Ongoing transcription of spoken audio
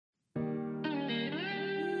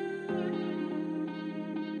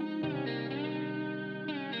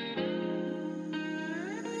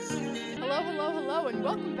Hello, and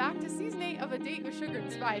welcome back to Season 8 of A Date with Sugar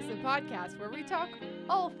and Spice, the podcast where we talk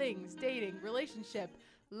all things dating, relationship,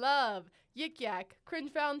 love, yik yak,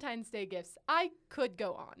 cringe Valentine's Day gifts. I could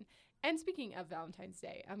go on. And speaking of Valentine's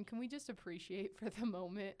Day, can we just appreciate for the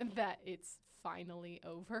moment that it's finally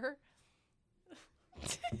over?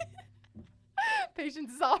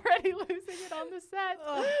 Patience is already losing it on the set.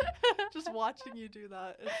 Just watching you do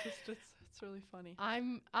that, it's really funny.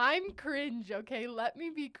 I'm cringe, okay? Let me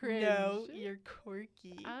be cringe. No, you're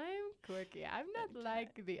quirky. I'm quirky. I'm not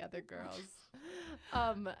like the other girls.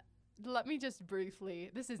 Let me just briefly,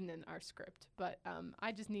 this isn't in our script, but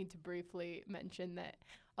I just need to briefly mention that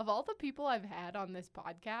of all the people I've had on this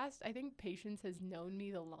podcast, I think Patience has known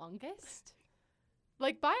me the longest.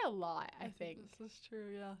 Like, by a lot, I think. This is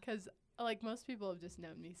true, yeah. Because, like, most people have just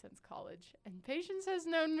known me since college. And Patience has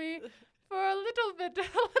known me for a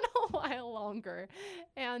little while longer.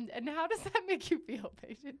 And how does that make you feel,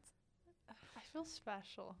 Patience? I feel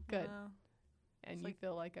special. Good. No. And It's you like-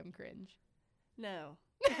 feel like I'm cringe. No,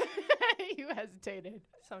 You hesitated.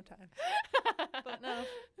 sometimes. But no,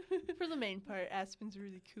 for the main part, Aspen's a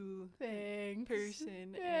really cool Thanks.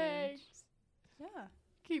 person. Thanks. And yeah,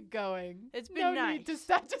 Keep going. it's been No nice. need to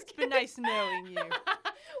stop. Just It's been nice knowing you.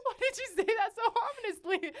 Why did you say that so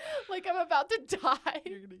ominously? Like I'm about to die.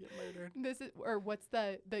 You're gonna get murdered. What's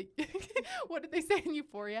the what did they say in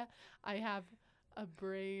Euphoria? I have a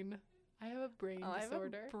brain disorder. I have a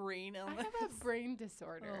brain illness. I have a brain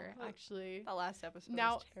disorder, Oh, actually. The last episode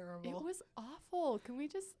Now, was terrible. It was awful. Can we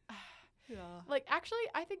just yeah. like actually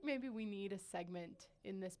I think maybe we need a segment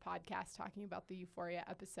in this podcast talking about the Euphoria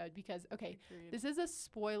episode because okay, Agreed. this is a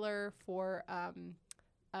spoiler for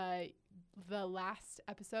the last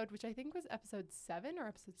episode, which I think was episode 7 or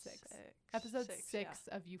episode 6. Episode 6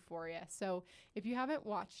 of Euphoria. So if you haven't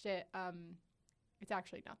watched it, it's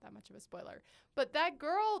actually not that much of a spoiler. But that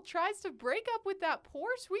girl tries to break up with that poor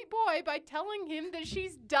sweet boy by telling him that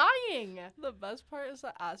she's dying. The best part is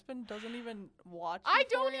that Aspen doesn't even watch I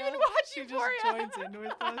don't Euphoria. even watch She Euphoria. just joins in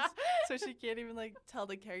with us. So she can't even like tell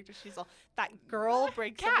the character. She's all, that girl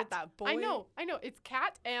breaks up Kat. with that boy. I know. It's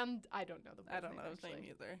Kat and I don't know the boy's I don't know his actually.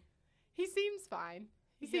 name either. He seems fine.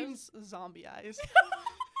 He seems has zombie eyes.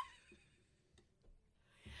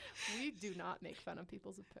 We do not make fun of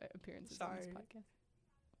people's appearances on this Sorry. podcast.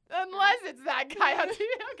 Unless it's that guy on TV.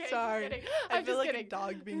 Okay, Sorry. just kidding. I I'm feel just like kidding. a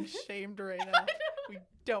dog being shamed right now. We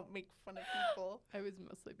don't make fun of people. I was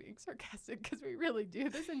mostly being sarcastic because we really do.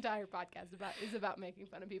 This entire podcast is about making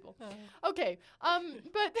fun of people. Okay,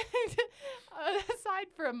 but aside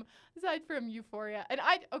from Euphoria, and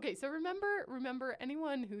so remember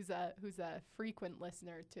anyone who's a frequent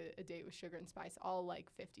listener to A Date with Sugar and Spice, all like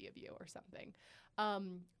 50 of you or something.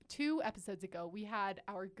 2 episodes ago, we had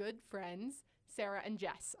our good friends Sarah and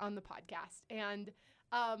Jess on the podcast, and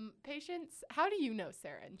Patience, how do you know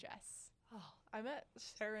Sarah and Jess? Oh, I met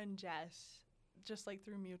Sarah and Jess just like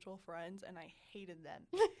through mutual friends, and I hated them.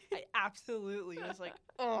 I absolutely was like,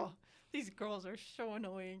 oh, these girls are so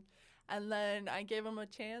annoying. And then I gave them a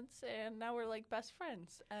chance, and now we're like best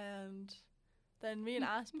friends. And then me and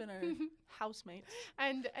Aspen are housemates.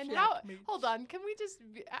 And how? Flatmates. Hold on, can we just?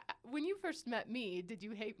 When you first met me, did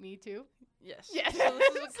you hate me too? Yes. Yeah, So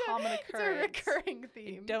this is a common It's a occurrence. recurring I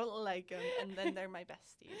theme. don't like them, and then they're my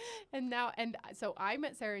besties. And so I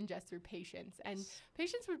met Sarah and Jess through Patience, and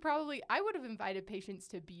Patience I would have invited Patience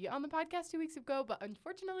to be on the podcast 2 weeks ago, but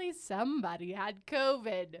unfortunately somebody had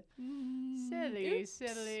COVID. Silly, Oops.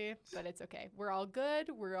 silly, but it's okay. We're all good.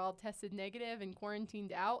 We're all tested negative and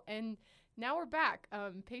quarantined out, and now we're back.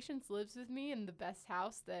 Patience lives with me in the best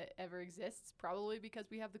house that ever exists, probably because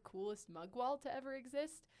we have the coolest mug wall to ever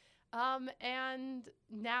exist. And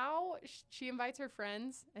now she invites her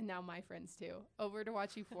friends, and now my friends too, over to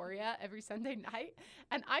watch Euphoria every Sunday night.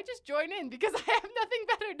 And I just join in because I have nothing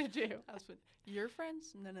better to do. Aspen, your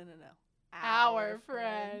friends? No. Our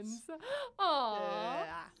friends. Aww.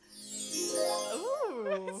 Yeah.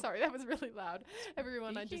 Ooh. Sorry, that was really loud.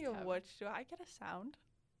 Everyone, Speaking of which, do I get a sound?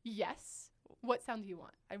 Yes. What sound do you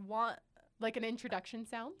want? I want. Like an introduction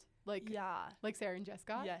sound? Like Sarah and Jess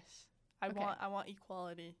got? Yes. I Okay. want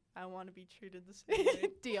equality. I want to be treated the same way.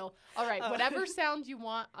 Deal. All right, whatever sound you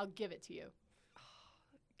want, I'll give it to you.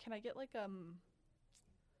 Can I get like can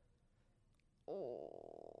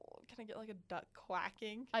I get like a duck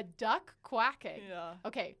quacking? A duck quacking. Yeah.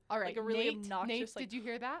 Okay, all right. Like a really Nate, obnoxious, did you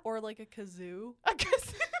hear that? Or like a kazoo. A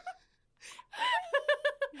kazoo.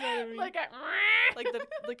 You know what I mean? Like a Like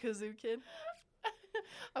the kazoo kid.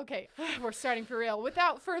 Okay, we're starting for real.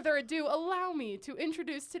 Without further ado, allow me to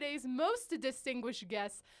introduce today's most distinguished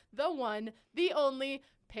guest, the one, the only,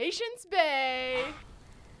 Patience Bay.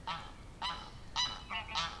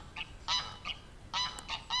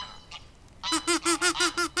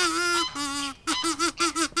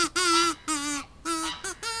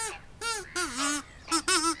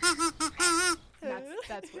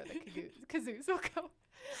 That's where the kazoos will go.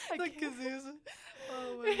 I The can't- kazoos.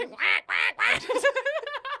 Oh my god.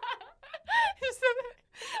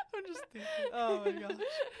 I'm just thinking. Oh my gosh.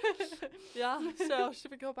 Yeah. So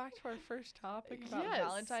should we go back to our first topic about Yes.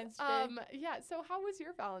 Valentine's Day? Yeah. So how was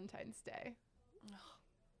your Valentine's Day?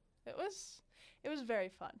 It was very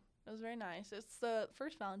fun. It was very nice. It's the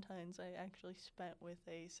first Valentine's I actually spent with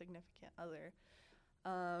a significant other.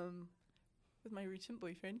 With my recent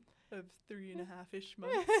boyfriend of 3.5-ish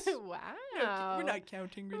months. Wow. We're not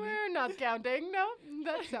counting really. We're not counting. No,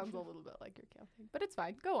 that sounds a little bit like you're counting, but it's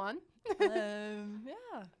fine. Go on.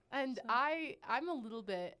 Yeah. And So- I'm a little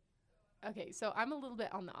bit okay. So I'm a little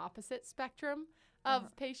bit on the opposite spectrum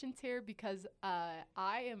of patience here because I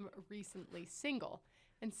am recently single,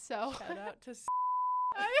 and so Shout out to.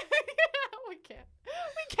 we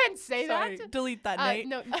can't say Sorry, that. delete that, Nate.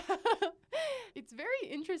 No, it's very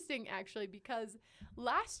interesting actually because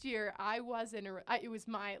last year I was in it was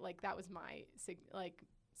my that was my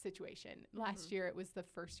situation. Last year it was the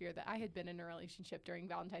first year that I had been in a relationship during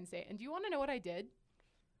Valentine's Day. And do you want to know what I did?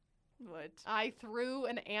 What? I threw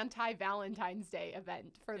an anti-Valentine's Day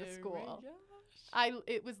event for the Oh my school. gosh.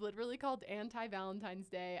 It was literally called Anti-Valentine's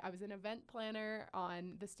Day. I was an event planner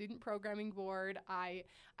on the student programming board.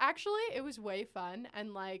 It was way fun,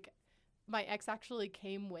 and my ex actually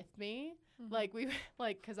came with me.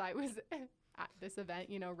 Mhm. Cuz I was at this event,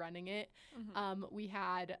 running it. Mhm.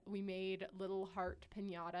 We made little heart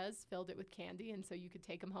piñatas, filled it with candy, and so you could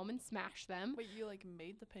take them home and smash them. Wait, you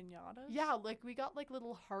made the piñatas? Yeah, we got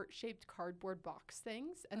little heart-shaped cardboard box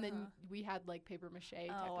things, and then Uh-huh. we had paper mache type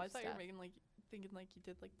Oh, I of thought you stuff. were making thinking you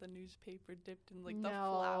did the newspaper dipped in the No,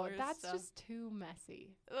 flowers. that's stuff. just too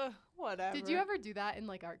messy. Ugh, whatever. Did you ever do that in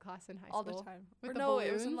art class in high all school? the time? With Or the no,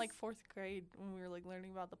 it was in balloons? 4th grade when we were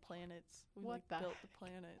learning about the planets. We What the built the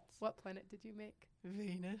planets. What planet did you make?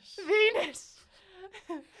 Venus. Venus.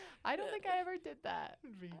 I don't think I ever did that.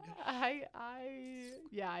 Venus.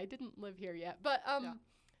 I didn't live here yet, but Yeah.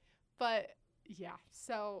 but yeah.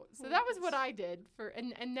 So Well, that was what that's- I did for,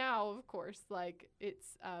 and now of course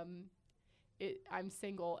it's I'm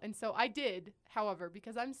single, and so I did, however,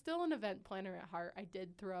 because I'm still an event planner at heart, I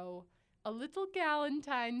did throw a little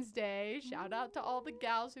Galentine's Day. Shout out to all the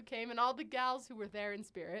gals who came and all the gals who were there in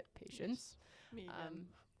spirit. Patience. Me again.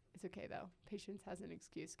 It's okay though. Patience has an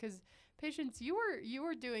excuse because Patience, you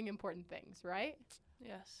were doing important things, right?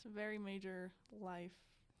 Yes, very major life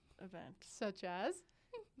event. Such as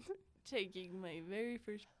Taking my very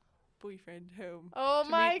first boyfriend home. oh to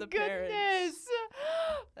my meet the goodness.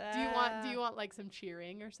 parents. Do you want some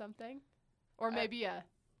cheering or something, or maybe a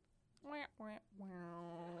Wah, wah,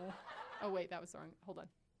 wah. oh wait, that was wrong. Hold on.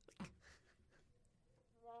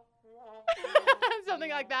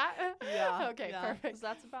 Something like that. Yeah. Okay, yeah, perfect. 'cause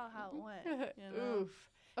that's about how it went. You know? Oof.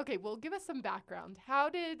 Okay, well, give us some background. How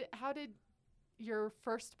did your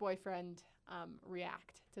first boyfriend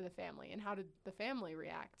react to the family, and how did the family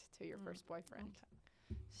react to your first boyfriend?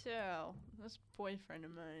 So this boyfriend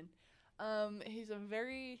of mine, he's a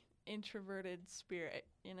very introverted spirit.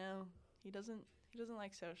 He doesn't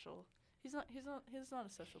like social. He's not a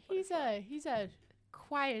social butterfly. He's a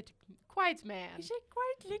quiet man. He's a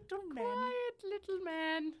quiet little man. Quiet little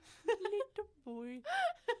man. Little boy.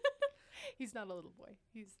 He's not a little boy.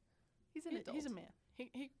 He's an adult. He's a man.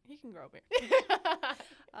 He can grow a beard.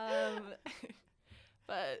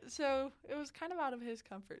 But so it was kind of out of his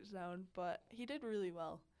comfort zone, but he did really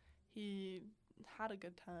well. He had a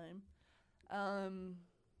good time.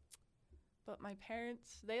 But my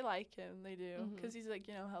parents, they like him. They do. Because he's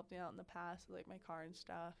helped me out in the past with my car and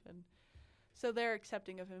stuff. And so they're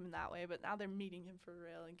accepting of him in that way. But now they're meeting him for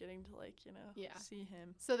real and getting to Yeah. see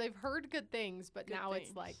him. So they've heard good things, but Good now it's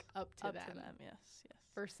things. up to them. Yes.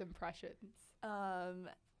 First impressions. And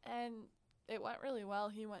it went really well.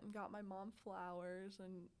 He went and got my mom flowers,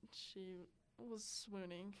 and she was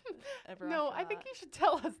swooning. No, I think you should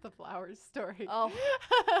tell us the flowers story. Oh.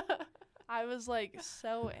 I was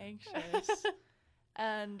so anxious,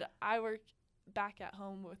 and I work back at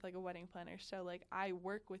home with a wedding planner, so I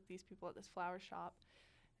work with these people at this flower shop,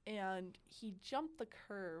 and he jumped the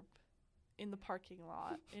curb in the parking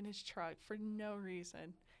lot in his truck for no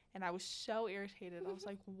reason, and I was so irritated. I was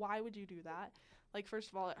like, why would you do that? First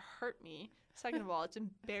of all, it hurt me. Second of all, it's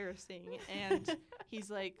embarrassing. And he's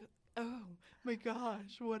like, oh my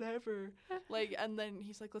gosh, whatever. And then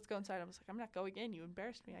he's like, let's go inside. I was like, I'm not going in. You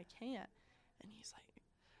embarrassed me. I can't. And he's like,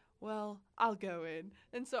 well, I'll go in.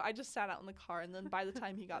 And so I just sat out in the car. And then by the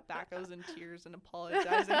time he got back, I was in tears and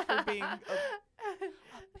apologizing for being a bitch.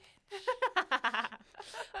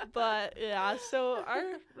 But yeah, so our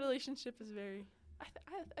relationship is very.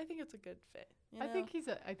 I think it's a good fit. You know? I think he's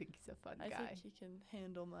a fun I guy. think he can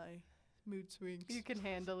handle my mood swings. You can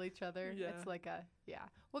handle each other. Yeah. It's like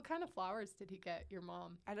What kind of flowers did he get your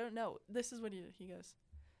mom? I don't know. This is what he goes.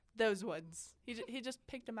 Those ones. He just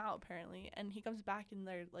picked them out apparently, and he comes back and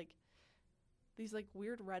they're like these like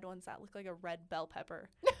weird red ones that look like a red bell pepper.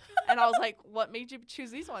 And I was like, "What made you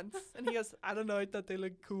choose these ones?" And he goes, "I don't know. I thought they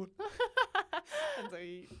looked cool." And so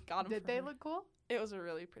he got them. Did they look cool? It was a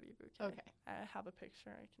really pretty bouquet. Okay. I have a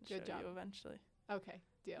picture I can Good show job. you eventually. Okay,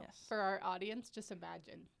 deal. Yes. For our audience, just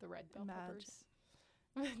imagine the red bell peppers.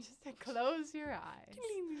 Just to close your eyes.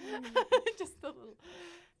 Just a little.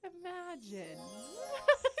 Imagine.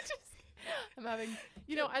 I'm having,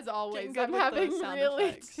 as always, good I'm with having those sound really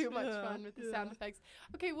effects. too much Yeah, fun with the yeah. sound effects.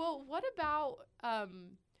 Okay, well, what about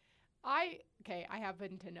I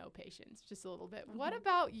happen to know Patience just a little bit. What Mhm.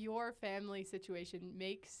 about your family situation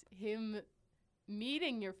makes him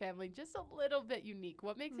meeting your family just a little bit unique?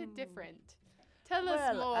 What makes it different? Tell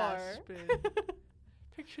us more. Aspen,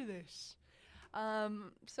 picture this.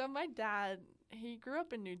 So my dad, he grew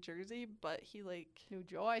up in New Jersey, but he New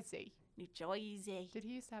Jersey. New Jersey. Did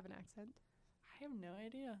he used to have an accent? I have no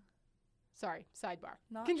idea. Sorry, sidebar.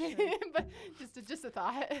 Not Continue, sure. but just a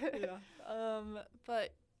thought.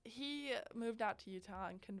 But he moved out to Utah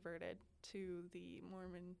and converted to the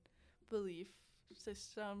Mormon belief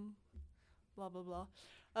system, blah blah blah.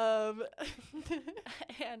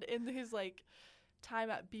 And in his time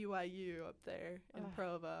at BYU up there in Ugh.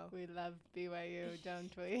 Provo, We love BYU,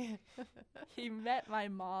 don't we? he met my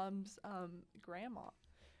mom's grandma,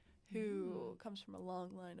 who comes from a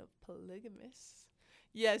long line of polygamists.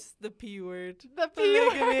 Yes, the P word. The P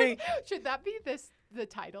Polygamy. word. Should that be the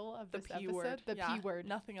title of The this P episode? word. The Yeah, P word.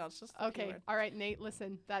 Nothing else, just the P Okay. word. All right, Nate,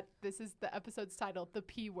 listen. This is the episode's title, The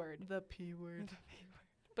P word. The P word.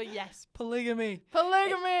 But yes, polygamy.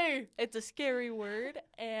 Polygamy. It's a scary word,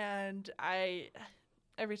 and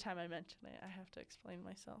every time I mention it, I have to explain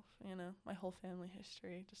myself, my whole family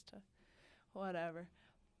history, just to whatever.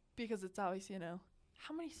 Because it's always,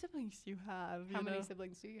 how many siblings do you have? How many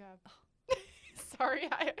siblings do you have? Sorry,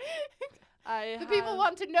 the The people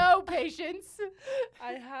want to know, Patience.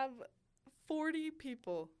 I have 40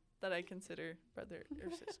 people that I consider brother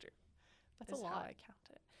or sister. That's is a how lot. I count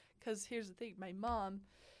it. Because here's the thing. My mom,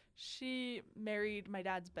 she married my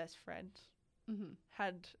dad's best friend, Mm-hmm.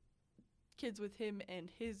 had kids with him and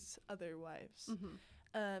his other wives. Mm-hmm.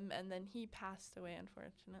 And then he passed away,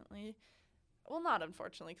 unfortunately. Well, not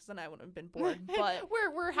unfortunately, because then I wouldn't have been born. But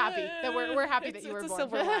we're happy that we're happy that you were it's a born.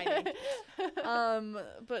 silver lining.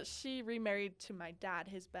 But she remarried to my dad,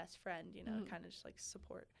 his best friend. Mhm. Kind of just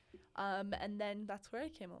support. And then that's where I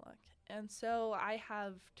came along. And so I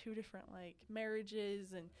have 2 different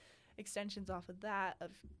marriages and extensions off of that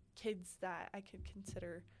of kids that I could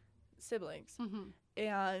consider siblings. Mm-hmm.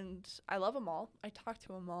 And I love them all. I talk to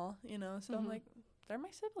them all, so Mhm. I'm like, they're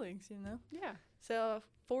my siblings, Yeah. So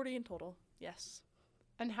 40 in total, yes.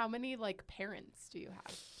 And how many parents do you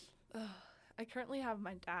have? I currently have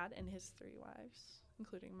my dad and his 3 wives,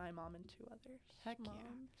 including my mom and 2 others. Heck yeah.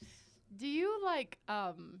 moms. Do you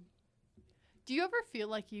do you ever feel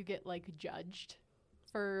like you get judged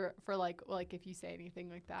for if you say anything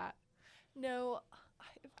like that? No,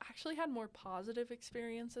 I've actually had more positive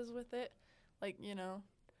experiences with it.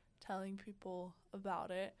 Telling people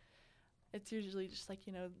about it. It's usually just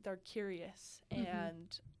they're curious. Mhm.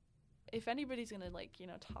 And if anybody's going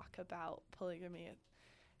to talk about polygamy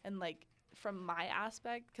and from my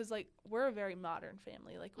aspect, because we're a very modern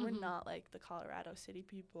family. We're Mhm. not the Colorado City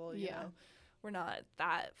people, you Yeah. know. We're not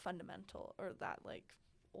that fundamental or that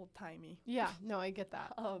old timey. Yeah, no, I get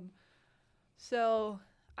that. So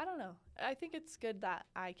I don't know. I think it's good that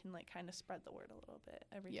I can kind of spread the word a little bit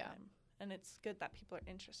every Yeah. time. And it's good that people are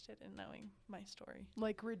interested in knowing my story.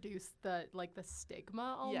 Reduce the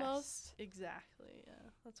stigma almost. Yes, exactly. Yeah,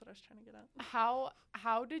 that's what I was trying to get at.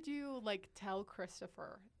 How did you tell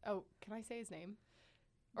Christopher? Oh, can I say his name?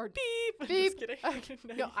 Or Beep. I'm Beep. just kidding. No,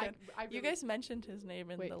 no, you I can't. really, You guys mentioned his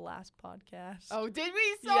name in Wait. the last podcast. Oh, did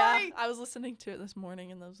we? Sorry. Yeah, I was listening to it this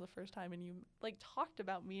morning, and that was the first time, and you talked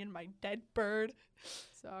about me and my dead bird.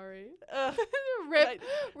 Sorry. Ugh, Rip.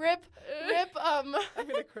 I'm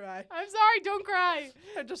gonna cry. I'm sorry. Don't cry.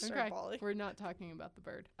 I just Don't started cry. bawling. We're not talking about the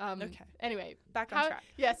bird. Okay, Anyway, back on how, track.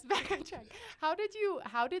 yes, back on track. How did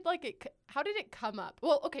it come up?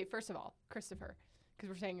 Well, okay, first of all, Christopher, because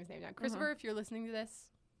we're saying his name now. Christopher, if you're listening to this,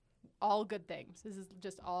 all good things. This is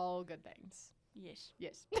just all good things. Yes.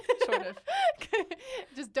 Yes. Sort of.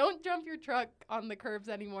 Just don't jump your truck on the curbs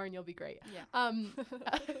anymore and you'll be great. Yeah.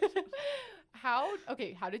 How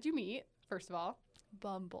did you meet, first of all?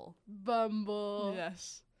 Bumble. Bumble.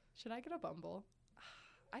 Yes. Should I get a Bumble?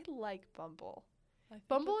 I like Bumble. I think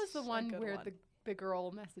Bumble is it's the a one good where the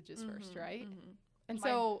girl messages first, right? Mhm. And My-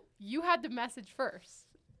 so you had to message first.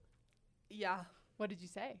 Yeah. What did you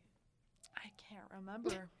say? I can't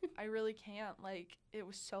remember. I really can't. Like, it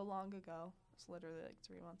was so long ago. It was literally like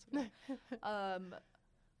 3 months ago. I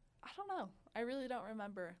don't know. I really don't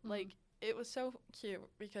remember. Mhm. Like, it was so cute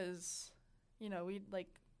because, you know, we'd like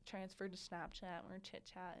transferred to Snapchat and we were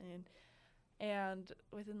chit-chatting. And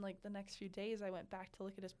within like the next few days, I went back to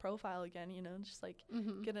look at his profile again, you know, just like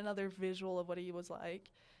Mm-hmm. get another visual of what he was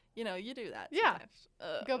like. You know, you do that. Yeah.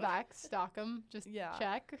 Sometimes. Go back, stalk him, just Yeah.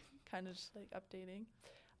 check. Kind of just like updating.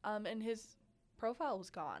 And his profile was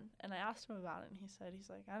gone. And I asked him about it, and he's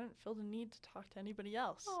like, I didn't feel the need to talk to anybody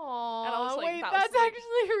else. Aww, And I was like, wait, that was, that's like,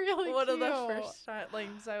 actually really One cute. of the first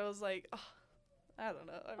things I was like, oh, I don't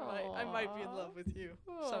know. I might be in Aw. love with you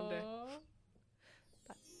someday. Aw.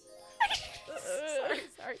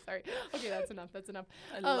 sorry. sorry. Okay, that's enough.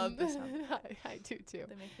 I love this sound. I do too.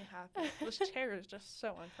 They make me happy. This chair is just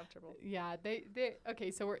so uncomfortable. Yeah, they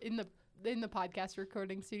okay, so we're in the podcast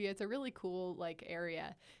recording studio. It's a really cool like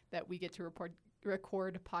area that we get to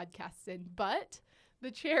record podcasts in, but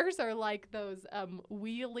the chairs are like those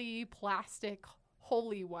wheelie plastic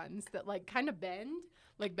holy ones that like kind of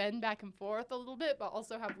bend back and forth a little bit, but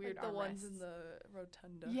also have weird Like the ones armrests. in the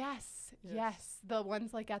rotunda. Yes. The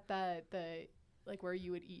ones like at the like where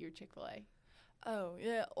you would eat your Chick-fil-A. Oh,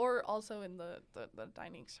 yeah. Or also in the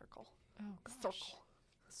dining circle. Oh gosh.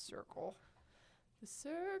 Circle. The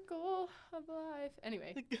circle of life.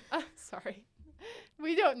 Anyway, sorry.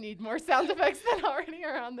 We don't need more sound effects than already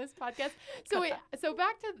are on this podcast. So so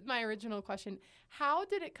back to my original question. How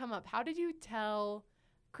did it come up? How did you tell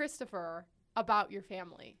Christopher about your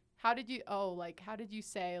family? How did you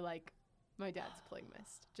say like my dad's a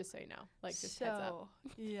polygamist? Just so you know. Like just heads up.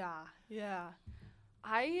 Yeah.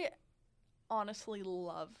 I honestly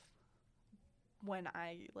love when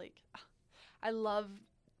I love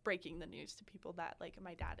breaking the news to people that like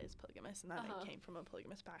my dad is polygamous and that I came from a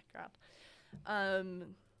polygamous background.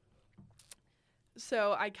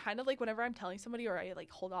 So I kind of like whenever I'm telling somebody or I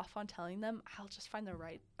like hold off on telling them, I'll just find the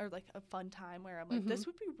right or like a fun time where I'm like, this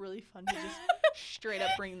would be really fun to just straight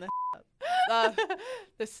up bring this up.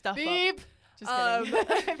 This stuff Beep. up. Just kidding.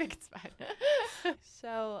 I think it's fine.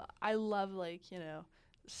 So I love like, you know,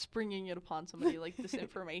 springing it upon somebody like this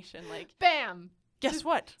information. Like, Bam. guess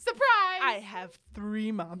what? Surprise. I have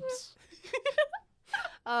 3 moms.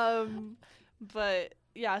 But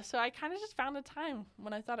yeah, so I kind of just found a time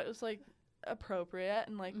when I thought it was like appropriate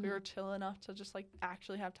and like we were chill enough to just like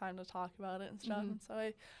actually have time to talk about it and stuff. And so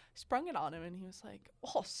I sprung it on him and he was like,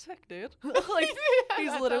 "Oh, sick, dude." Like he's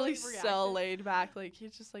That's literally how he so reacted. laid back. Like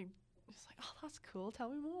he's like, "Oh, that's cool. Tell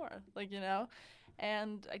me more." Like, you know.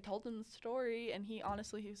 And I told him the story and he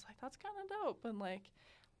was like, "That's kind of dope." And like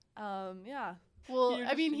yeah. Well, You're I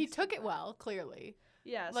just mean, he being took so it well, clearly.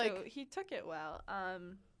 Yeah, Like- so he took it well.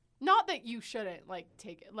 Not that you shouldn't like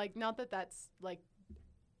take it. Like not that that's like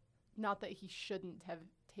not that he shouldn't have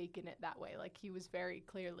taken it that way. Like he was very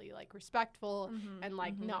clearly like respectful and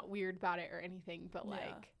like not weird about it or anything, but Yeah. like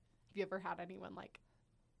have you ever had anyone like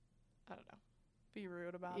I don't know. be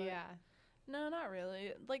rude about it. Yeah. No, not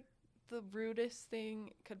really. Like the rudest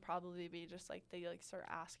thing could probably be just like they like start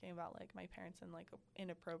asking about like my parents in like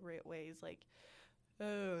inappropriate ways, like,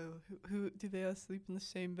 oh, who do they all sleep in the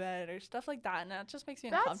same bed or stuff like that, and that just makes me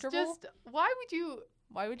That's uncomfortable. just why would you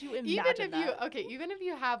Why would you even imagine if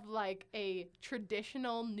you have like a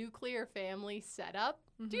traditional nuclear family setup,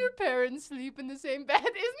 Mhm. do your parents sleep in the same bed?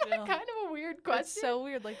 Isn't that Yeah. kind of a weird question? It's so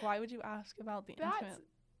weird. Like, why would you ask about the That's intimate?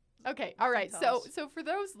 okay. All right. details? So for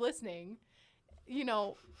those listening, you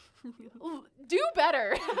know, do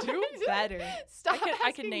better. Do better. Stop. I can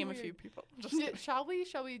asking name a weird- few people. Just Yeah, kidding.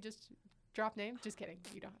 Shall we just drop names? Just kidding.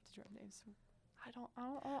 You don't have to drop names. I'm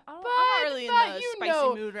not But- really in but the you spicy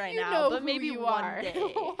know- mood right you now, know but who maybe you one are. day.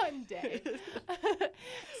 One day.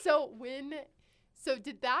 So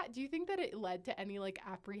do you think that it led to any like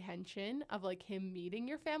apprehension of like him meeting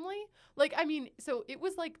your family? Like, I mean, so it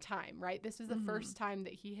was like time, right? This was the first time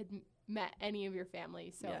that he had met any of your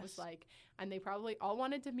family. So it was Yes. like, and they probably all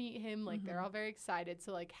wanted to meet him. Like they're all very excited.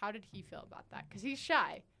 So like, how did he feel about that? Cause he's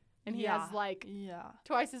shy and he has like Yeah.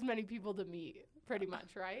 twice as many people to meet pretty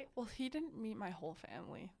much, right? Well, he didn't meet my whole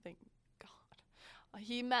family, thank God.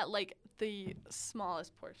 He met, like, the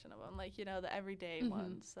smallest portion of them, like, you know, the everyday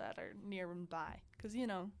ones that are near and by. Because, you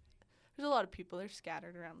know, there's a lot of people. They're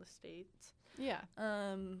scattered around the states. Yeah.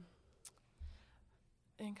 In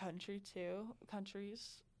countries.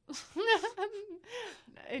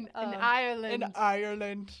 in Ireland. In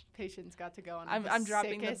Ireland. Patience got to go on I'm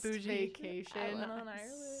dropping the sickest bougie. vacation. I went on I'm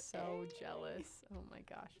Ireland. so jealous. Oh my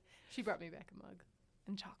gosh. She brought me back a mug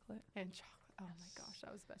And chocolate. and chocolate. Oh my gosh,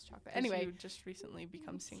 that was the best chocolate. 'Cause Anyway, you just recently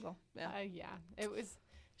become single. Yeah. yeah, it was.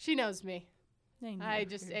 She knows me. I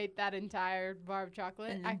just ate that entire bar of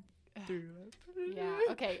chocolate. And I threw up. Yeah.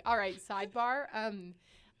 Okay. All right. Sidebar.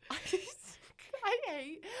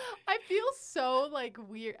 I feel so like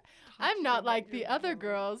weird. I'm not like the other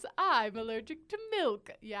girls. I'm allergic to milk.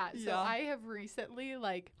 Yeah. So Yeah. I have recently,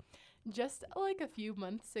 like, just like a few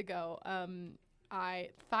months ago,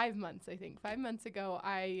 5 months, I think, 5 months ago,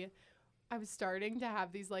 I was starting to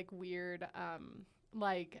have these like weird,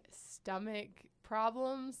 like stomach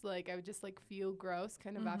problems. Like I would just like feel gross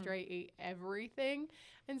kind of after I ate everything.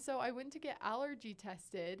 And so I went to get allergy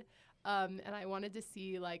tested. And I wanted to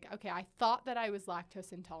see like, okay, I thought that I was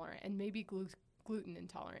lactose intolerant and maybe gluten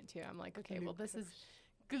intolerant too. I'm like, okay, well this is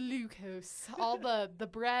glucose, all the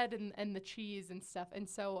bread and the cheese and stuff. And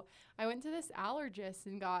so I went to this allergist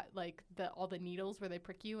and got like all the needles where they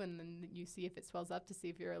prick you and then you see if it swells up to see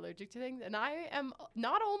if you're allergic to things. And I am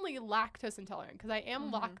not only lactose intolerant, because I am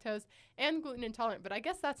lactose and gluten intolerant, but I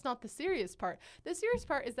guess that's not the serious part. The serious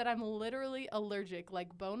part is that I'm literally allergic,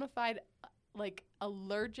 like bona fide, like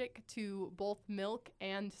allergic to both milk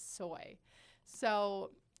and soy.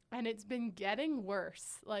 So, and it's been getting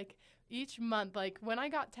worse. Like each month, like when I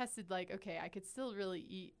got tested, like, okay, I could still really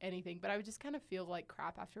eat anything, but I would just kind of feel like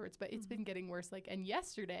crap afterwards. But it's been getting worse. Like, and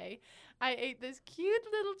yesterday I ate this cute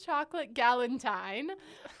little chocolate galantine.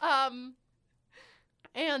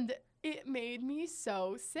 And it made me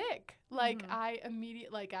so sick. Like I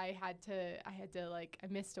had to like, I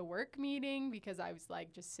missed a work meeting because I was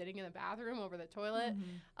like just sitting in the bathroom over the toilet.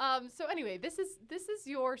 So anyway, this is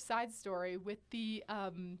your side story with the,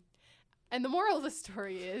 and the moral of the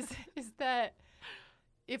story is that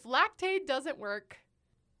if Lactaid doesn't work,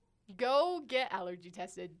 go get allergy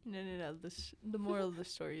tested. No. The moral of the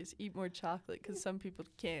story is eat more chocolate because some people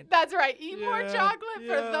can't. That's right. Eat more chocolate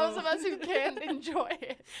for those of us who can't enjoy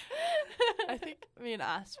it. I think me and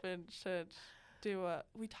Aspen should do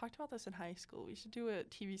we talked about this in high school. We should do a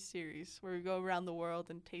TV series where we go around the world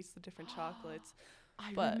and taste the different chocolates.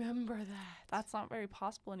 I But remember that. That's not very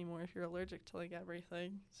possible anymore if you're allergic to like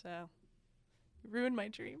everything. So you ruined my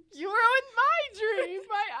dreams. You ruined my dream,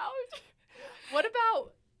 my allergy. What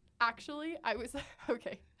about, actually, I was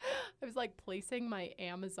like placing my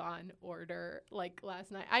Amazon order like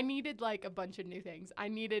last night. I needed like a bunch of new things. I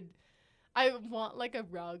want like a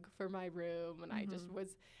rug for my room, and I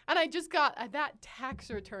just got that tax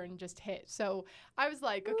return just hit. So I was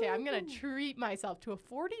like, okay, I'm going to treat myself to a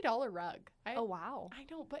 $40 rug. Oh, wow. I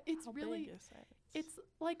know, but it's How really, big is it? it's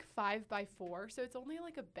like 5x4, so it's only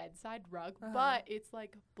like a bedside rug, but it's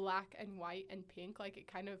like black and white and pink. Like it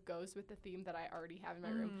kind of goes with the theme that I already have in my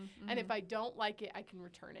room. And if I don't like it, I can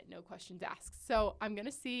return it, no questions asked. So I'm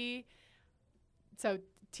gonna see. So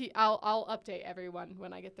I'll update everyone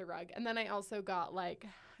when I get the rug. And then I also got like,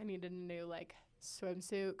 I needed a new like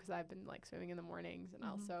swimsuit because I've been like swimming in the mornings, and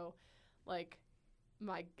also like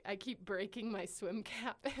I keep breaking my swim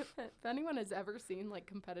cap. If anyone has ever seen like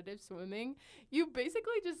competitive swimming, you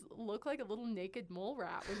basically just look like a little naked mole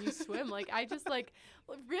rat when you swim. Like I just like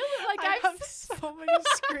really like I have so many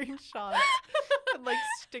screenshots and like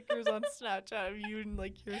stickers on Snapchat of you in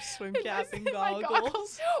like your swim cap and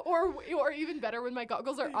goggles. Or even better when my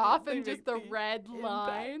goggles are off and just the red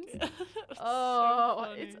lines. Oh,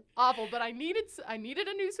 so it's awful. But I needed a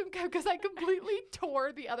new swim cap because I completely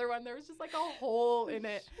tore the other one. There was just like a hole in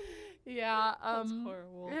it. Yeah. That's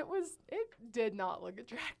horrible. It did not look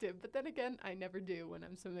attractive, but then again, I never do when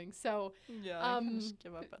I'm swimming. So yeah, I can just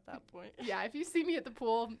give up at that point. yeah, if you see me at the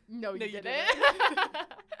pool, no, you didn't.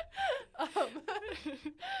 I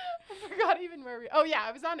forgot even where oh yeah,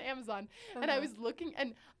 I was on Amazon and I was looking,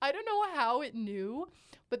 and I don't know how it knew,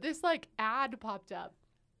 but this like ad popped up,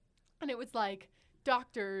 and it was like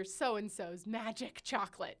Dr. So-and-so's magic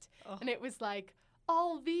chocolate, and it was like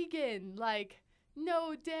all vegan, like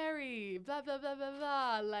no dairy, blah blah blah blah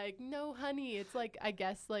blah, like no honey. It's like, I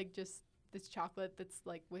guess like just this chocolate that's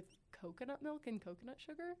like with coconut milk and coconut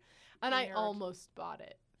sugar, and I almost bought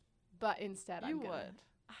it, but instead You I'm gonna. would.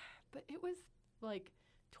 But it was like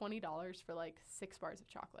 $20 for like 6 bars of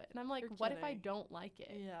chocolate, and I'm like, what if I don't like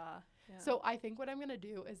it? Yeah. So I think what I'm gonna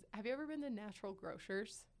do is, have you ever been to Natural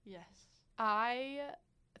Grocers? Yes. I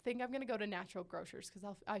think I'm gonna go to Natural Grocers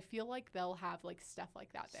because I feel like they'll have like stuff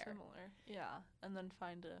like that there. Similar. Yeah. And then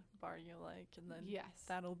find a bar you like, and then Yes.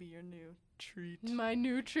 that'll be your new treat. My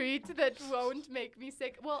new treat that won't make me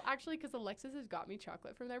sick. Well, actually, because Alexis has got me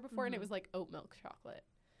chocolate from there before, and it was like oat milk chocolate.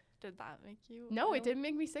 Did that make you No, ill? it didn't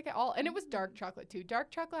make me sick at all. And it was dark chocolate too.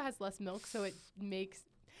 Dark chocolate has less milk, so it makes...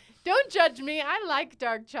 Don't judge me. I like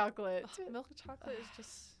dark chocolate. Ugh, milk chocolate is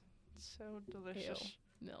just so delicious.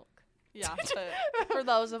 Ew. Milk. Yeah, but for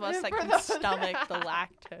those of us that For can those- stomach the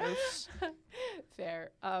lactose.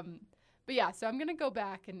 Fair. But yeah, so I'm going to go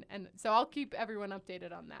back and so I'll keep everyone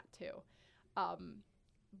updated on that too.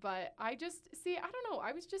 But I just, see, I don't know.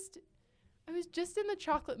 I was just in the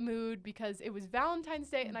chocolate mood because it was Valentine's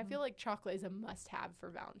Day, and I feel like chocolate is a must-have for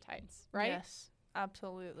Valentine's, right? Yes,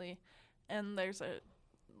 absolutely. And there's a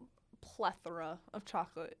plethora of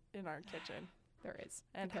chocolate in our kitchen There is.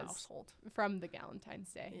 and because household. From the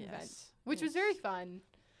Galentine's Day event, Yes. which was very fun,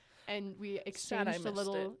 and we exchanged I a missed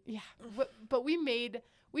little. it. Yeah, but we made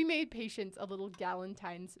Patience a little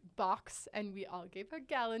Galentine's box, and we all gave her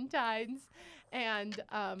Galentine's, and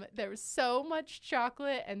there was so much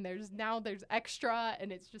chocolate, and there's extra,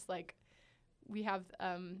 and it's just like we have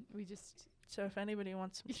we just So if anybody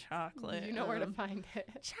wants some chocolate, you know where to find it.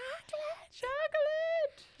 Chocolate.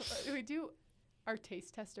 We do our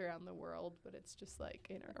taste test around the world, but it's just like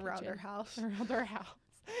in our around kitchen. our house. Around our house.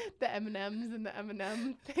 The M&Ms and the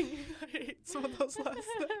M&M thing. I ate some of those last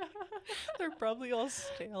night. They're probably all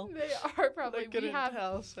stale. They are probably. I couldn't We have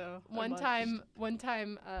tell, so I one might time,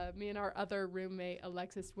 me and our other roommate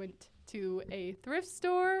Alexis went to a thrift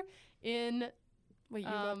store in Wait, you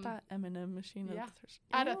got that M&M machine? yeah.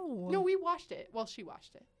 At at a no, we washed it. Well, she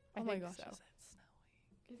washed it. I Oh my think gosh, so. is it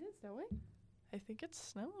snowing? Is it snowing? I think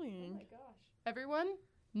it's Oh snowing. my gosh! Everyone,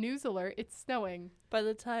 news alert! It's snowing. By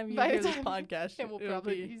the time you By the hear this time- podcast, it will it'll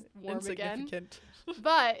probably be be warm again. insignificant.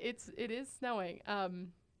 But it is snowing.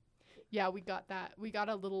 Yeah, we got that. We got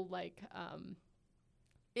a little like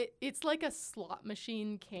it's like a slot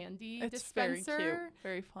machine candy It's very dispenser, cute,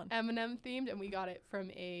 very fun. M&M themed, and we got it from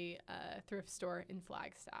a thrift store in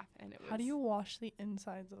Flagstaff. And it was How do you wash the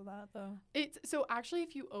insides of that though? It's so actually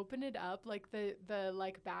if you open it up, like the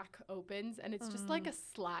like back opens, and it's just like a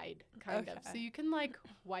slide kind of. So Okay. you can like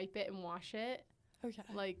wipe it and wash it. Okay.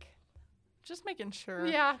 Like Just making sure.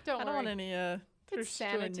 yeah, don't I don't worry. want any thrift store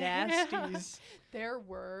sanitary. nasties. There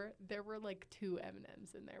were like 2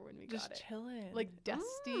 M&Ms in there when we Just got it. chilling. Like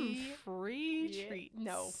dusty. free Yeah, treats.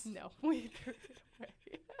 No, we threw it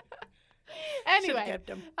away. Should've Anyway, kept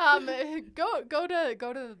 'em.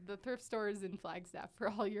 go to the thrift stores in Flagstaff for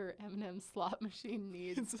all your M&M slot machine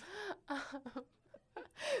needs.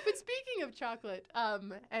 But speaking of chocolate,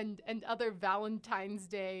 and other Valentine's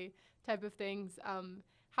Day type of things,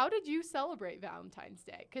 how did you celebrate Valentine's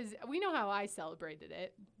Day? Because we know how I celebrated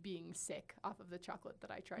it, being sick off of the chocolate that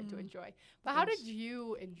I tried to enjoy. But how did Yes.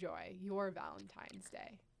 you enjoy your Valentine's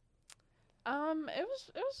Day? It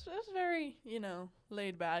was very,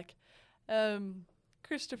 laid back.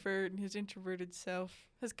 Christopher and his introverted self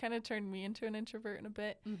has kind of turned me into an introvert in a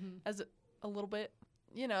bit, Mm-hmm. a little bit,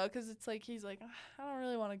 because it's like he's like, I don't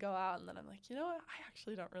really want to go out, and then I'm like, you know what, I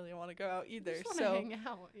actually don't really want to go out either. Just So hang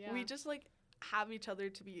out. Yeah. we just like have each other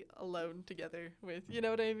to be alone together with. You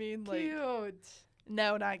know what I mean? Like, cute.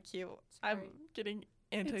 no, not cute. I'm Sorry. getting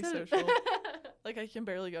It's a- antisocial. Like I can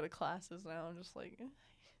barely go to classes now. I'm just like,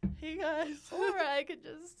 hey guys. Or I could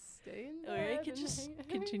just stay in Or I bed could and just hang-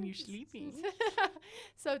 continue sleeping.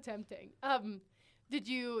 So tempting. Did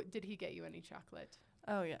he get you any chocolate?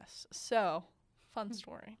 Oh yes. So, fun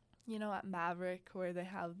story. You know at Maverick where they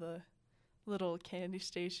have the little candy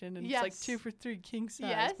station and it's like Yes. 2 for $3 king size.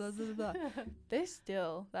 Yes. Blah, blah, blah, blah. This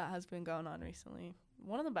deal that has been going on recently,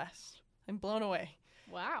 one of the best. I'm blown away.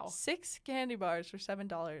 Wow. 6 candy bars for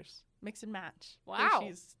 $7. Mix and match. Wow.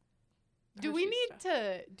 Hershey's Do we stuff.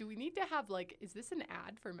 need to have like, is this an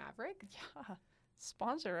ad for Maverick? Yeah.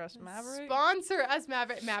 Sponsor us, Maverick. Sponsor us,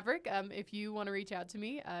 Maverick. If you want to reach out to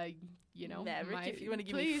me, Maverick, if you want to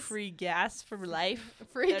give me please, free gas for life,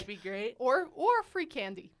 free that'd be great. or free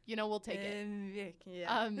candy. We'll take it.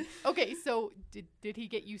 Yeah. Okay, so did he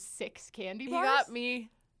get you 6 candy He bars? got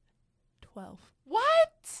me 12.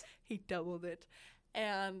 What? He doubled it.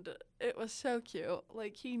 And it was so cute.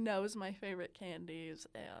 Like, he knows my favorite candies,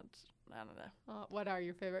 and I don't know. What are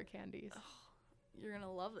your favorite candies? You're going to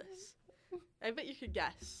love this. I bet you could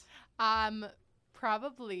guess.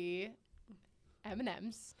 Probably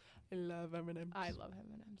M&Ms. I love M&M's. I love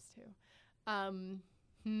M&Ms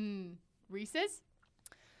too. Reese's?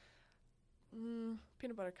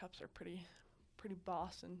 Peanut butter cups are pretty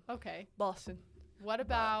bossin'. Okay. Bossin'. What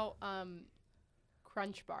about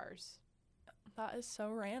Crunch bars? That is so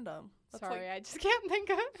random. That's Sorry, like, I just can't think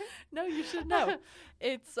of it. no, you should know.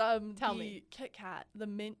 It's Tell the me. Kit Kat, the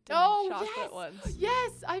mint and Oh, chocolate yes. ones.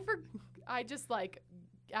 Yes, I just like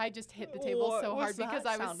just hit the table What so was hard because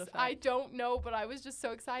that sound I effect? don't know, but I was just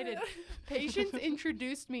so excited. Patience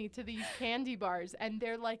introduced me to these candy bars, and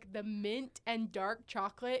they're like the mint and dark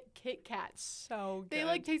chocolate Kit Kats. So good. They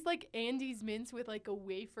like taste like Andes mints with like a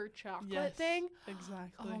wafer chocolate Yes, thing.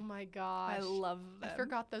 Exactly. Oh my gosh. I love them. I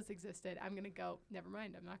forgot those existed. I'm gonna go. Never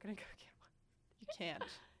mind. I'm not gonna go get one. You can't.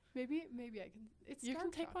 Maybe I can. It's You dark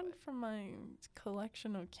can take one chocolate. from my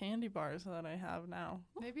collection of candy bars that I have now.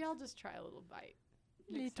 Maybe I'll just try a little bite.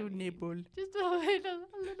 next Little time you eat. nibble. Just a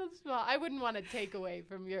little small. I wouldn't want to take away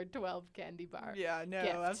from your 12 candy bar. Yeah, no,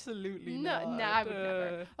 gift. absolutely No, not. I would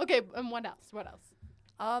never. Okay, and what else? What else?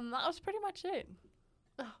 That was pretty much it.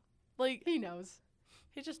 Oh. Like, He knows.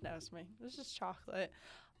 he just knows me. It was just chocolate.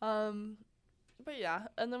 But yeah,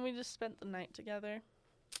 and then we just spent the night together.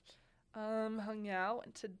 Hung out,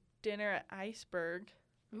 went to dinner at Iceberg.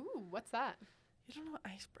 Ooh, what's that? You don't know what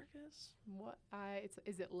Iceberg is? What?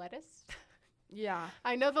 Is it lettuce? Yeah.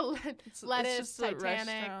 I know the It's lettuce, just a Titanic.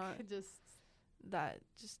 restaurant Just that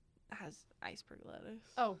just has iceberg lettuce.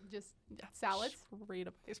 just Yeah, salads. Straight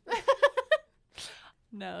up iceberg.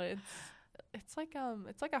 No, it's like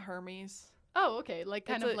a Hermes. Oh, okay, like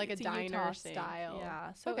kind It's of like a it's Utah diner thing. style.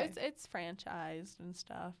 Yeah. So Okay. it's franchised and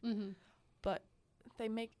stuff. Mm-hmm. But they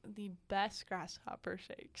make the best grasshopper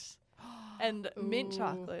shakes. And mint Ooh,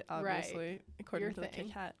 chocolate, right. obviously, according Your to the thing.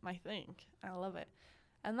 Kit Kat, my thing. I love it.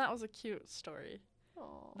 And that was a cute story.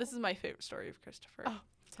 Aw. This is my favorite story of Christopher. Oh,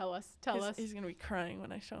 tell us. He's gonna be crying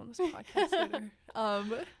when I show him this podcast later.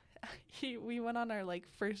 We went on our like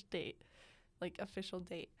first date, like official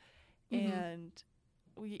date, Mhm. and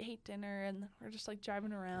we ate dinner, and we're just like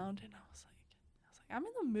driving around, and I was like, I'm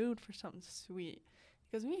in the mood for something sweet.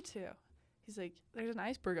 He goes, me too. He's like, there's an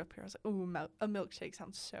iceberg up here. I was like, ooh, a milkshake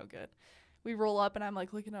sounds so good. We roll up, and I'm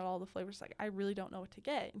like looking at all the flavors, like I really don't know what to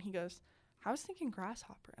get. And he goes, I was thinking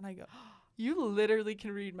grasshopper, and I go, you literally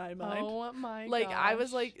can read my mind. Oh my Like I was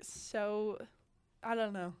gosh. like so, I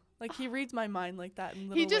don't know. Like he reads my mind like that in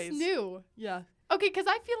little He just ways. knew. Yeah. Okay, because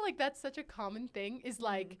I feel like that's such a common thing. Is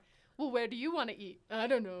like, well, where do you want to eat? I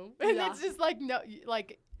don't know. And Yeah. it's just like no,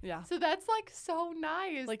 like Yeah. so that's like so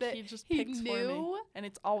nice. Like that he just he picks for me, knew. and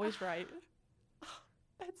it's always right.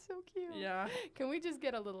 That's so cute. Yeah. Can we just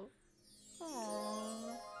get a little?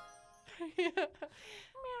 Aww.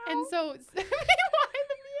 And so why the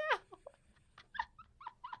meow?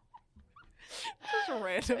 Just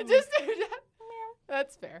random. Just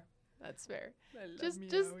that's fair. That's fair. I love Just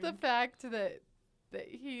the meowing. fact that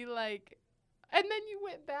he like, and then you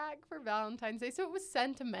went back for Valentine's Day, so it was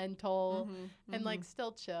sentimental Mhm, and like mhm.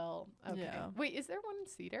 still chill. Okay. Yeah. Wait, is there one in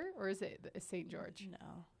Cedar or is it St. George?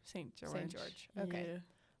 No, St. George. St. George. Okay. Yeah.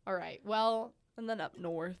 All right. Well, And then up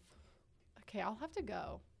north. okay, I'll have to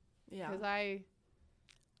go Yeah. because I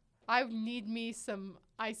need me some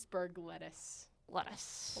iceberg lettuce.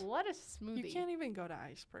 Lettuce. Lettuce smoothie. You can't even go to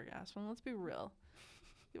Iceberg, Aspen. Let's be real.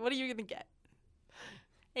 What are you gonna get?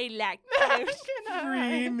 A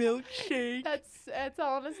lactose-free milkshake. That's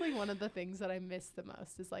honestly one of the things that I miss the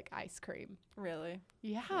most is like ice cream. Really?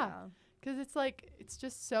 Yeah. Because it's like, it's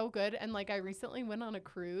just so good. And like, I recently went on a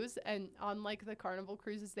cruise, and on like the Carnival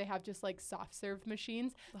cruises, they have just like soft serve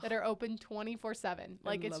machines that are open 24/7.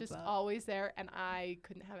 Like, it's love just that. always there, and I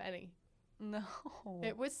couldn't have any. No.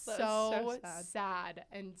 It was That so, was so sad. sad.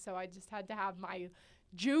 And so I just had to have my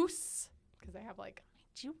juice because I have like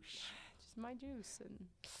Juice. just my juice, and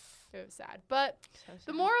it was sad. But So the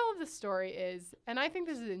sad. moral of the story is, and I think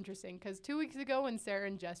this is interesting because 2 weeks ago when Sarah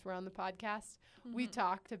and Jess were on the podcast, we Mhm.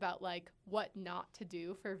 talked about like what not to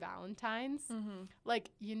do for Valentine's. Mhm. Like,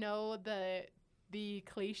 you know, the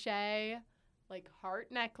cliche, like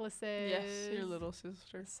heart necklaces. Yes, your little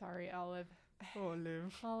sister. Sorry, Olive.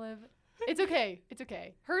 Olive. Olive. It's okay. It's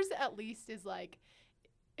okay. Hers at least is like,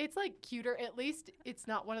 it's like cuter. At least it's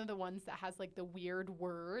not one of the ones that has like the weird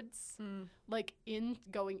words like in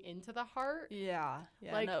going into the heart. Yeah.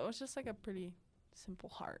 Yeah. Like- No, it was just like a pretty simple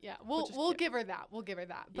heart. Yeah, Which is we'll cute. give her that. We'll give her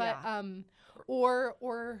that. But Yeah.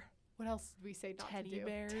 or what else did we say not Teddy to do?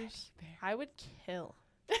 bears. Teddy bear. I would kill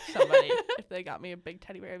somebody if they got me a big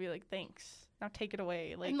teddy bear. I'd be like, thanks. Now take it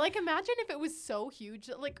away. Like, And like, imagine if it was so huge.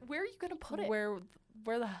 Like, where are you gonna put it? where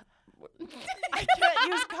the I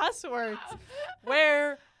can't use cuss words.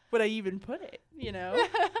 Where would I even put it? You know,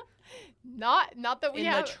 not that we in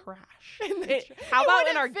have. the trash. In the It- tra- how it about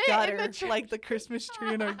in wouldn't our fit in the gutter, like trash. the Christmas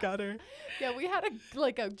tree in our gutter? Yeah, we had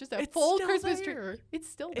just a It's full still Christmas there. tree. It's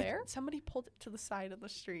still there. Somebody pulled it to the side of the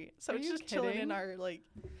street, so Are it's you just chilling kidding? in our like.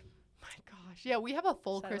 My gosh. Yeah, we have a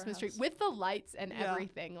full Side of our Christmas tree house. with the lights and Yeah.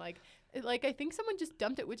 everything. Like I think someone just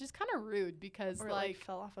dumped it, which is kind of rude because Or like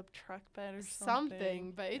fell off a truck bed or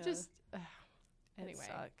something. But it Yeah. just It anyway.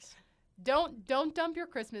 sucks. don't dump your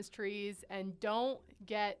Christmas trees, and don't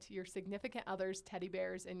get your significant others teddy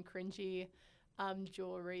bears and cringy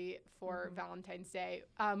jewelry for Valentine's Day.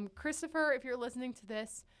 Christopher, if you're listening to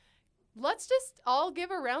this, let's just all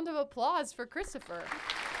give a round of applause for Christopher.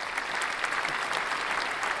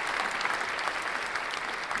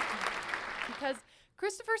 Because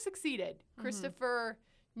Christopher succeeded. Christopher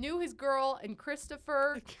knew his girl, and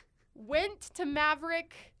Christopher went to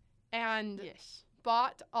Maverick and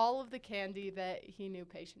bought all of the candy that he knew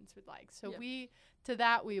Patience would like. So we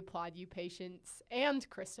applaud you, Patience, and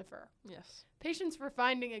Christopher. Yes. Patience for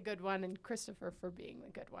finding a good one, and Christopher for being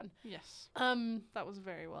the good one. Yes. That was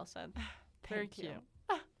very well said. Very cute.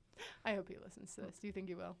 I hope he listens to this. Do you think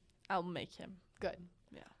he will? I'll make him. Good.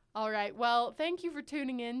 Yeah. All right. Well, thank you for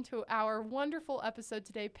tuning in to our wonderful episode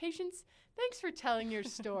today. Patience, thanks for telling your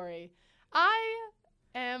story. I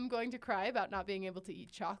am going to cry about not being able to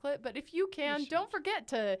eat chocolate, but if you can, don't forget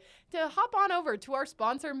to hop on over to our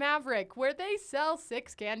sponsor, Maverick, where they sell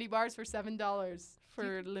 6 candy bars for $7.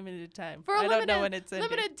 For limited time. For a don't know when it's ending.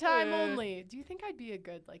 Limited time only. Do you think I'd be a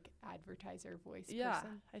good advertiser voice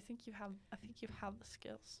person? I think you have the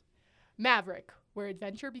skills. Maverick, where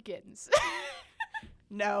adventure begins.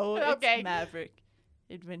 No, okay. It's Maverick.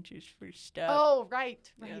 Adventures First Stop. Oh,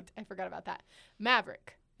 right. Yeah. I forgot about that.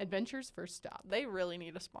 Maverick, Adventures First Stop. They really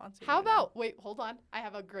need a sponsor. How about, wait, hold on. I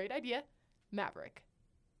have a great idea. Maverick,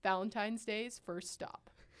 Valentine's Day's First Stop.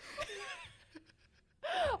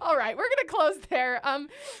 All right, we're gonna close there.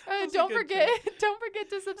 Don't forget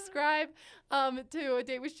to subscribe to A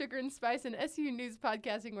Date with Sugar and Spice and SU News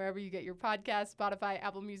Podcasting wherever you get your podcasts, Spotify,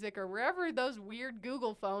 Apple Music, or wherever those weird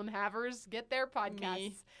Google phone havers get their podcasts.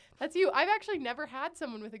 Me. That's you. I've actually never had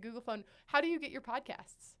someone with a Google phone. How do you get your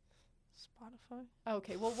podcasts? Spotify.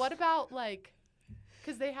 Okay, well, what about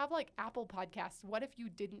because they have Apple Podcasts. What if you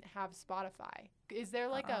didn't have Spotify? Is there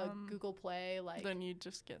a Google Play Then you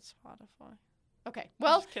just get Spotify. Okay,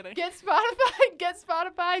 well, just kidding. get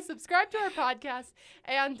Spotify, subscribe to our podcast,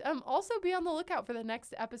 and also be on the lookout for the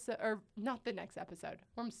next episode, or not the next episode,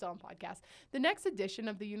 I'm still on podcast, the next edition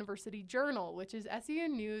of the University Journal, which is SEU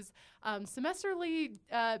News' semesterly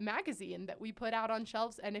magazine that we put out on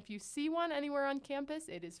shelves, and if you see one anywhere on campus,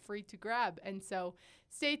 it is free to grab, and so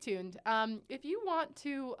stay tuned. If you want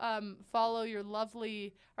to follow our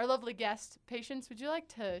lovely guest, Patience, would you like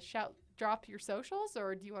to drop your socials,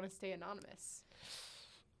 or do you want to stay anonymous?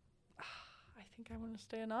 I think I want to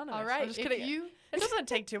stay anonymous. All right. I'm just kidding. It doesn't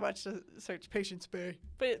take too much to search Patience Bay,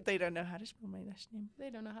 but they don't know how to spell my last name. They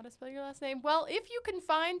don't know how to spell your last name. Well, if you can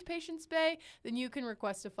find Patience Bay, then you can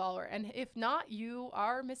request a follower, and if not, you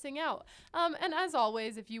are missing out. And as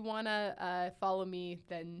always, if you want to follow me,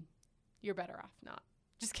 then you're better off not.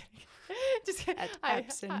 Just kidding. Just kidding. I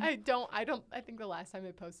think the last time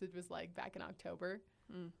I posted was back in October.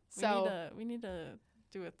 So we need to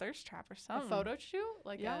do a thirst trap or something. A photo shoot?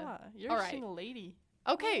 You're a single lady.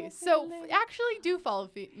 Okay, so actually do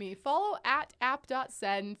follow me. Follow at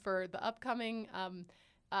app.send for the upcoming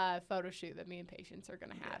photo shoot that me and Patience are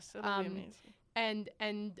going to have. Yes, it'll be amazing.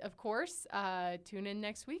 And of course, tune in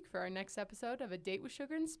next week for our next episode of A Date with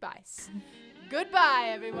Sugar and Spice. Goodbye,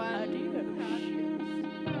 everyone.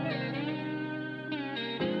 Adios.